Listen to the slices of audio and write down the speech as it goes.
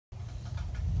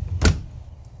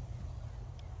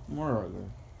Where are they?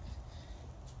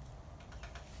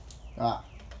 Ah.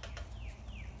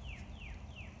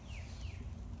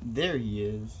 There he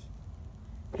is.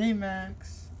 Hey,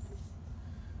 Max.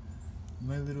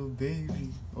 My little baby.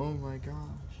 Oh my gosh.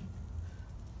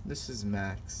 This is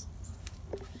Max.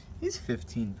 He's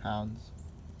 15 pounds.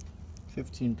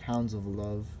 15 pounds of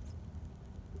love.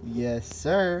 Yes,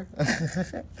 sir.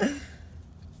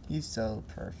 He's so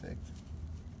perfect.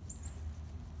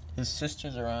 His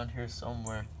sister's around here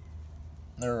somewhere.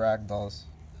 They're ragdolls.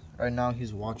 Right now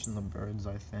he's watching the birds,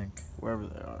 I think. Wherever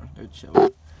they are. They're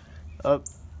chilling. Up.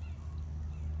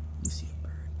 You see a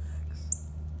bird, Max?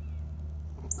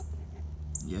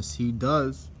 Yes, he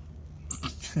does.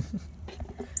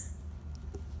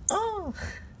 Oh.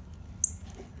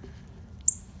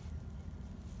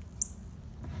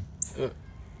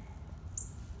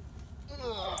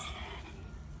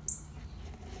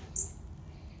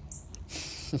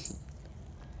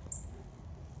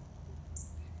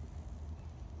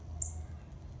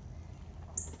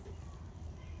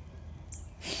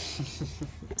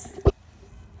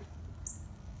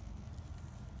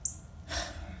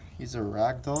 He's a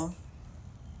ragdoll.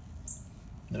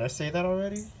 Did I say that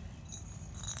already?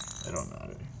 I don't know.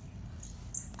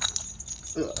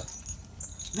 Ugh.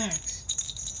 Max.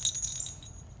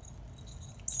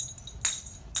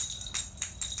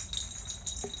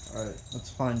 Alright, let's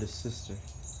find his sister.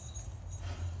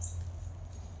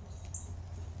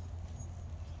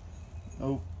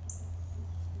 Oh.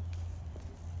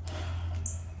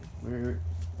 Where?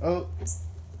 Oh.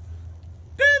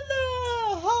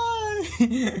 Bella!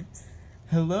 Hi!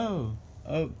 Hello.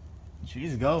 Oh,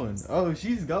 she's going. Oh,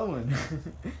 she's going.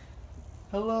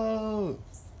 Hello.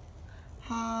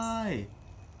 Hi.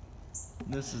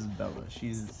 This is Bella.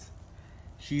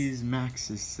 She's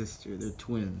Max's sister. They're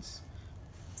twins.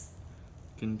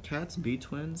 Can cats be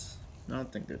twins? I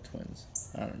don't think they're twins.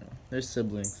 I don't know. They're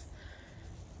siblings.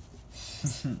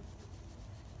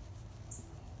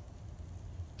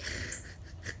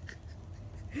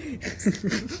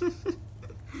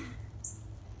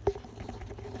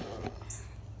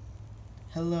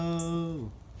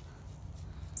 Hello.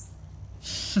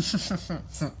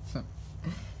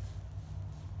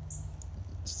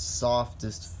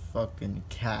 Softest fucking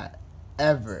cat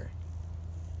ever.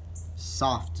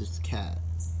 Softest cat.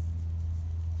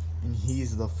 And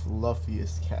he's the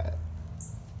fluffiest cat.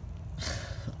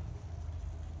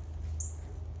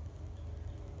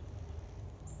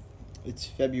 It's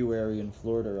February in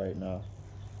Florida right now,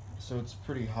 so it's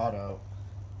pretty hot out.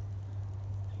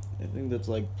 I think that's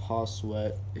like paw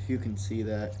sweat, if you can see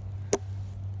that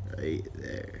right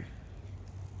there.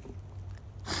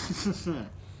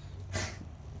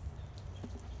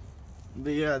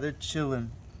 But yeah, they're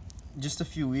chilling. Just a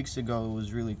few weeks ago it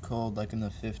was really cold, like in the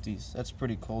 50s. That's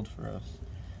pretty cold for us.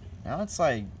 Now it's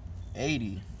like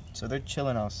 80, so they're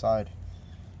chilling outside.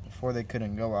 Before they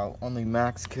couldn't go out. Only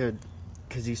Max could,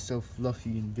 because he's so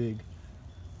fluffy and big.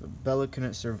 But Bella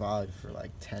couldn't survive for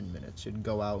like 10 minutes. She'd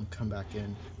go out and come back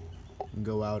in. And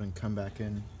go out and come back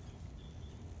in.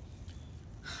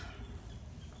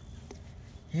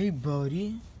 Hey,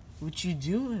 buddy. What you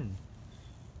doing?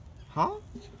 Huh?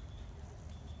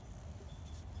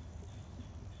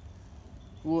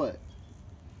 What?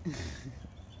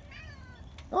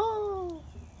 Oh!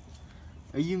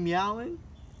 Are you meowing?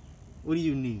 What do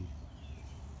you need?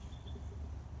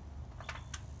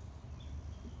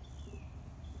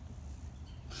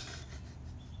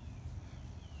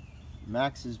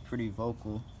 Max is pretty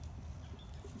vocal.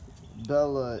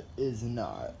 Bella is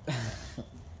not.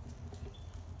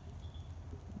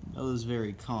 Bella's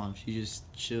very calm. She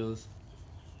just chills.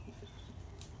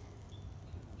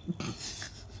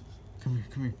 Come here,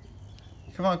 come here.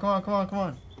 Come on, come on, come on, come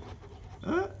on.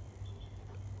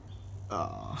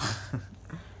 Oh.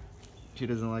 She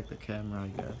doesn't like the camera, I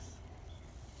guess.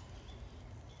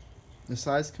 The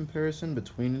size comparison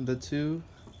between the two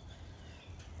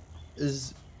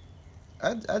is,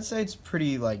 I'd say it's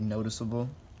pretty like noticeable.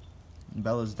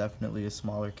 Bella's definitely a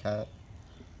smaller cat.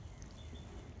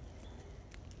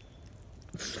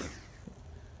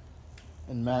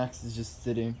 And Max is just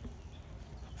sitting.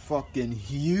 Fucking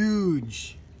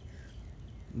huge.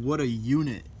 What a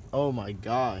unit. Oh my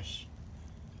gosh.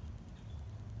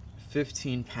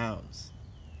 15 pounds.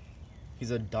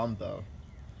 He's a dumbbell.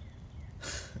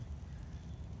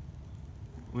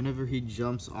 Whenever he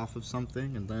jumps off of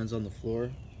something and lands on the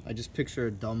floor, I just picture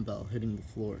a dumbbell hitting the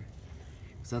floor.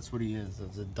 Because that's what he is.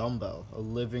 It's a dumbbell. A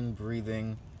living,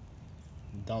 breathing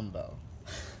dumbbell.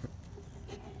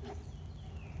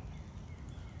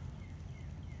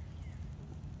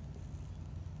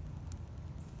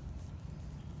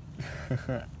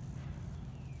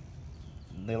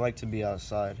 They like to be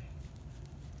outside.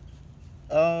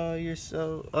 You're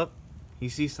so up. You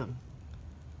see something?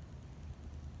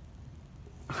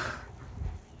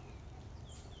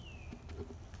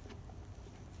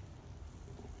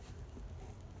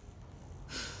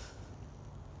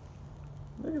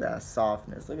 Look at that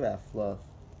softness. Look at that fluff.